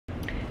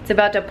It's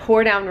about to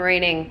pour down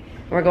raining.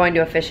 We're going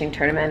to a fishing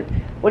tournament.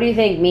 What do you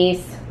think,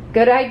 Mies?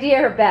 Good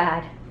idea or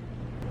bad?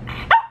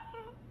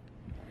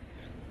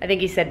 I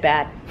think he said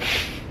bad.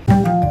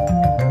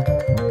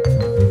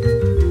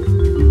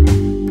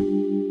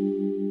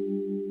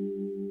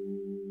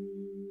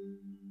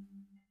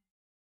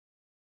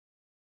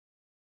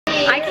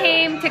 I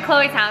came to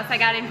Chloe's house. I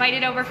got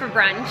invited over for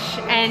brunch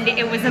and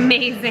it was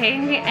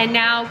amazing. And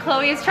now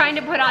Chloe is trying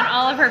to put on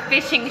all of her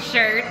fishing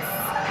shirts.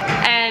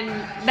 And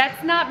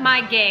that's not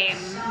my game,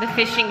 the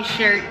fishing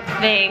shirt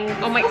thing.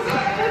 Oh my.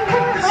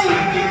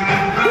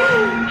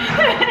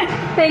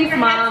 Thanks,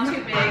 Mom.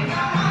 Too big.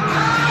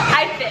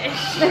 I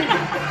fish.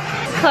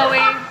 Chloe,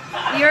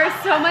 you're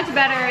so much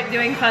better at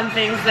doing fun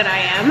things than I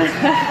am.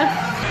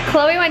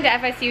 Chloe went to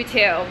FSU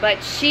too,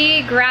 but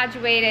she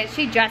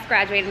just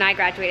graduated and I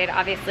graduated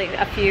obviously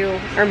a few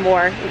or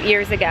more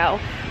years ago.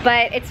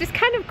 But it's just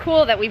kind of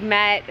cool that we've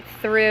met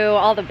through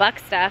all the Buck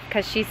stuff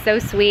because she's so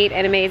sweet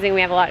and amazing.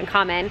 We have a lot in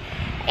common.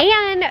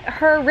 And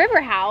her river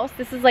house,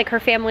 this is like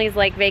her family's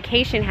like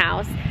vacation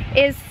house,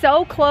 is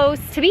so close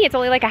to me. It's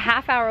only like a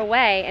half-hour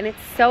away and it's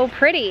so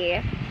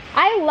pretty.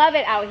 I love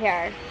it out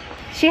here.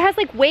 She has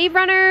like wave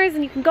runners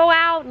and you can go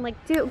out and like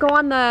go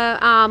on the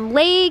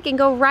lake and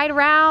go ride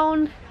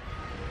around.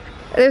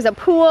 There's a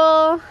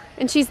pool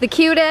and she's the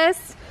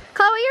cutest.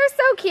 Chloe, you're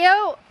so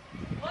cute.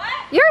 What?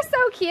 You're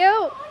so cute.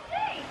 Oh,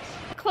 thanks.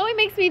 Chloe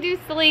makes me do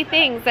silly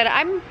things that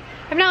I'm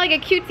not like a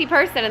cutesy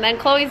person, and then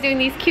Chloe's doing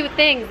these cute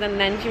things and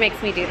then she makes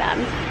me do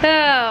them.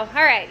 Oh,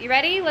 all right, you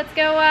ready? Let's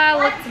go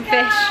look at some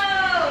fish.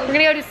 We're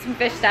gonna go do some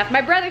fish stuff. My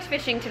brother's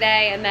fishing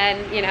today and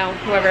then, you know,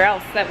 whoever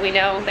else that we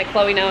know, that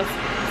Chloe knows.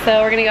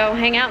 So we're gonna go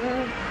hang out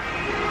and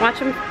watch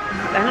them,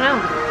 I don't know,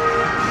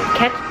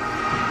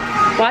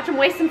 watch them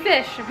waste some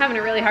fish. I'm having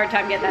a really hard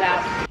time getting that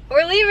out.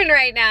 We're leaving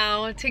right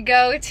now to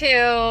go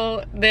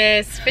to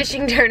this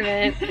fishing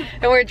tournament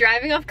and we're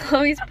driving off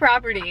Chloe's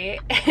property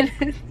and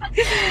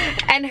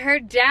her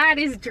dad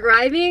is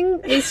driving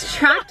this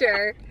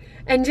tractor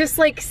and just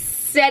like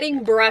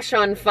setting brush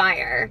on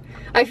fire.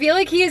 I feel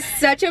like he is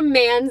such a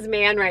man's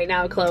man right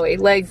now, Chloe.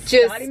 Like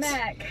just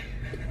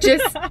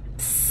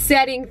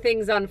setting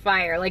things on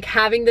fire, like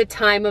having the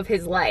time of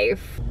his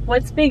life.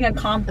 What's being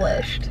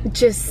accomplished?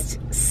 Just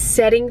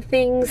setting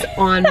things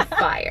on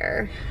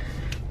fire.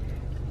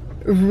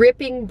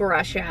 Ripping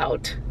brush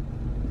out.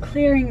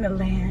 Clearing the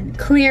land.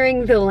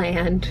 Clearing the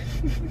land.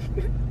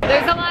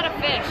 There's a lot of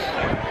fish.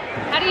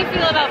 How do you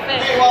feel about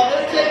fish?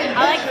 I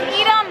like to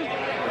eat them.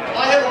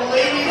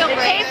 Feel They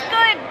great. taste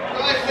good.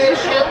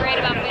 Feel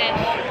great about fish.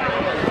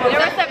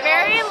 There was a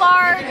very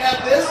large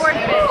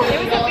swordfish.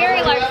 It was a very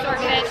large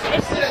swordfish.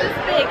 It's just this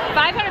big.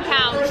 500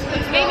 pounds,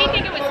 which made me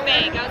think it was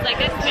fake. I was like,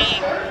 that's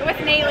fake. It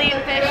was an alien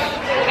fish.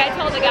 Like I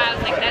told the guy, I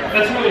was like, that's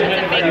a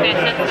fake fish.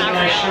 That's not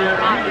real.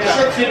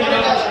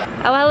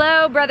 Oh,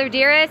 hello, brother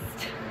dearest.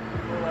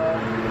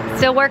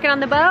 Still working on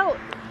the boat?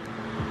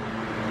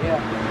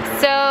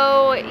 Yeah.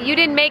 So you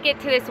didn't make it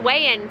to this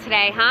weigh-in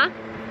today, huh?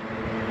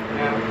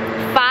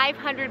 Yeah.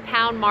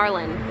 500-pound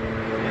marlin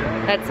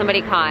that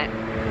somebody caught.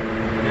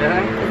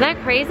 Yeah. Isn't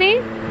that crazy?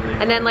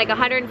 And then like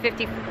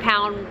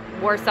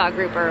 150-pound Warsaw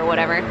grouper or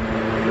whatever.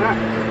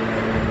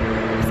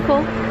 It's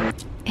cool.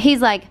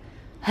 He's like,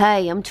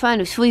 hey, I'm trying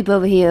to sweep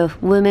over here,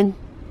 women.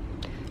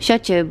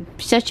 Shut your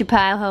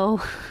pile hole.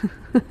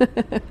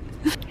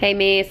 Hey,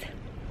 Mies.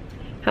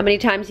 How many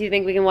times do you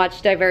think we can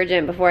watch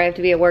Divergent before I have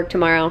to be at work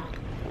tomorrow?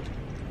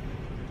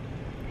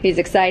 He's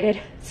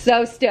excited.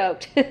 So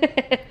stoked.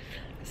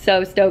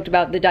 So stoked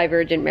about the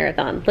Divergent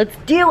marathon. Let's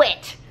do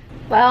it!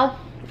 Well,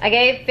 I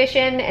gave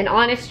fishing an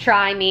honest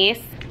try,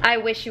 Mies. I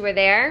wish you were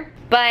there,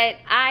 but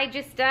I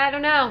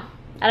don't know.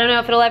 I don't know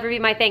if it'll ever be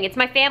my thing. It's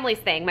my family's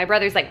thing. My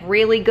brother's like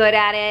really good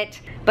at it,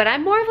 but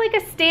I'm more of like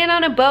a stand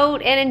on a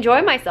boat and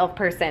enjoy myself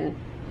person.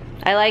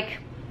 I like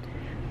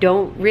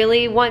don't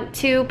really want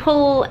to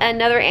pull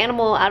another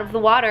animal out of the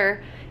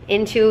water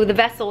into the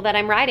vessel that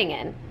I'm riding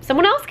in.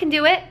 Someone else can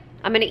do it.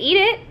 I'm gonna eat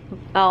it.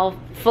 I'll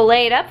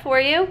fillet it up for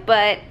you,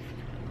 but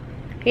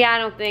yeah, I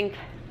don't think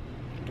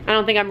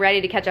I'm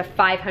ready to catch a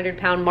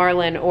 500-pound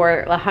marlin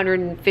or a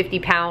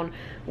 150-pound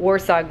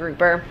Warsaw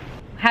grouper.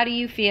 How do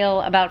you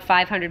feel about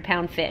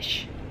 500-pound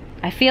fish?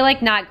 I feel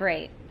like not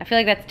great. I feel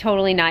like that's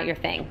totally not your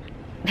thing.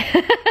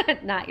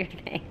 Not your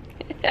thing.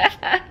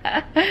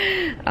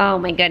 Oh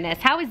my goodness.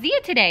 How was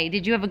Zia today?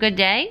 Did you have a good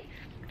day?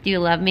 Do you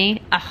love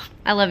me? Oh,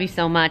 I love you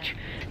so much.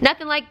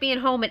 Nothing like being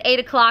home at 8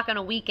 o'clock on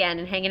a weekend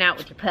and hanging out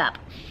with your pup.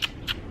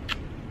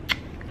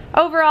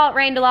 Overall, it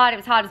rained a lot. It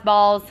was hot as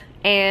balls.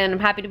 And I'm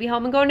happy to be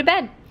home and going to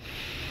bed.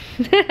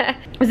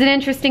 It was an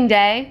interesting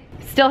day.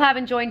 Still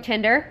haven't joined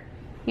Tinder.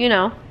 You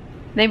know,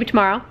 maybe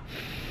tomorrow.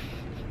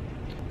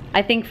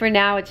 I think for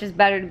now it's just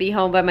better to be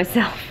home by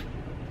myself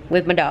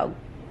with my dog.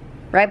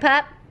 Right,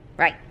 pup?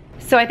 Right.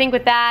 So I think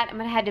with that, I'm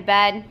gonna head to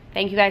bed.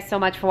 Thank you guys so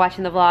much for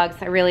watching the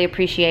vlogs. I really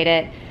appreciate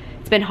it.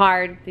 It's been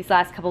hard these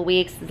last couple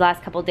weeks, these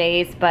last couple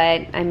days,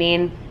 but I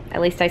mean,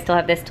 at least I still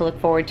have this to look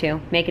forward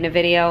to. Making a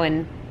video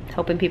and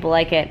hoping people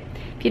like it.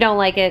 If you don't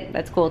like it,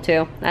 that's cool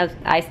too.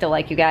 I still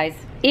like you guys.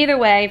 Either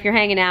way, if you're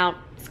hanging out,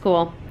 it's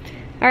cool.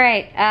 All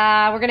right,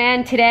 we're gonna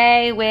end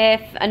today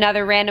with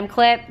another random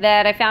clip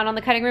that I found on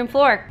the cutting room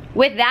floor.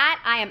 With that,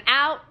 I am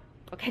out.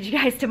 I'll catch you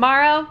guys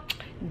tomorrow.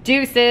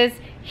 Deuces.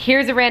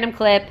 Here's a random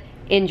clip.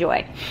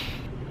 Enjoy.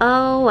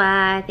 Oh,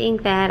 I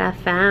think that I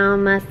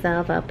found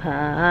myself a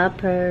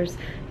puppers.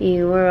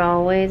 You were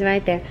always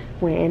right there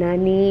when I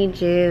need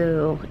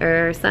you.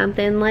 Or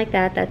something like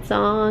that. That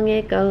song,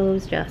 it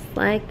goes just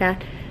like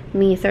that.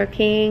 Me, Sir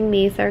King,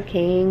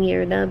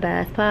 you're the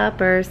best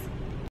puppers.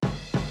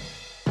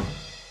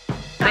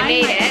 I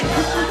made it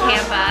to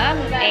Tampa,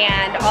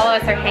 and all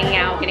of us are hanging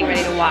out, getting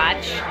ready to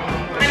watch.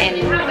 And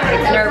it's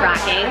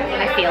nerve-wracking,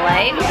 I feel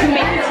like. We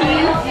made the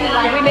team.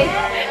 We made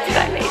it.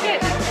 I made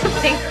it.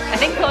 I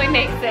think Chloe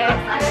makes it.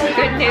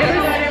 Good news.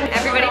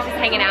 Everybody's just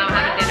hanging out,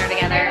 having dinner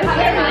together. It's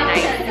really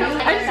nice.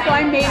 I just thought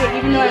I made it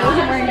even though I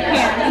wasn't wearing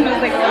pants. And I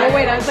was like, oh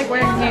wait, I was like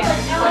wearing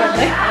pants.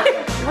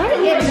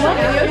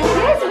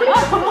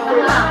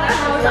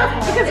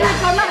 Because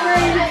I'm not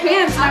wearing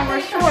pants and I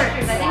wear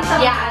shorts.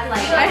 Yeah,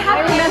 like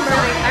I remember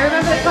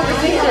the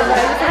conversation, but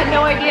I just had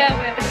no idea.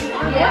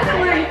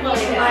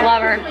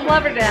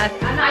 love her to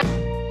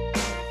death.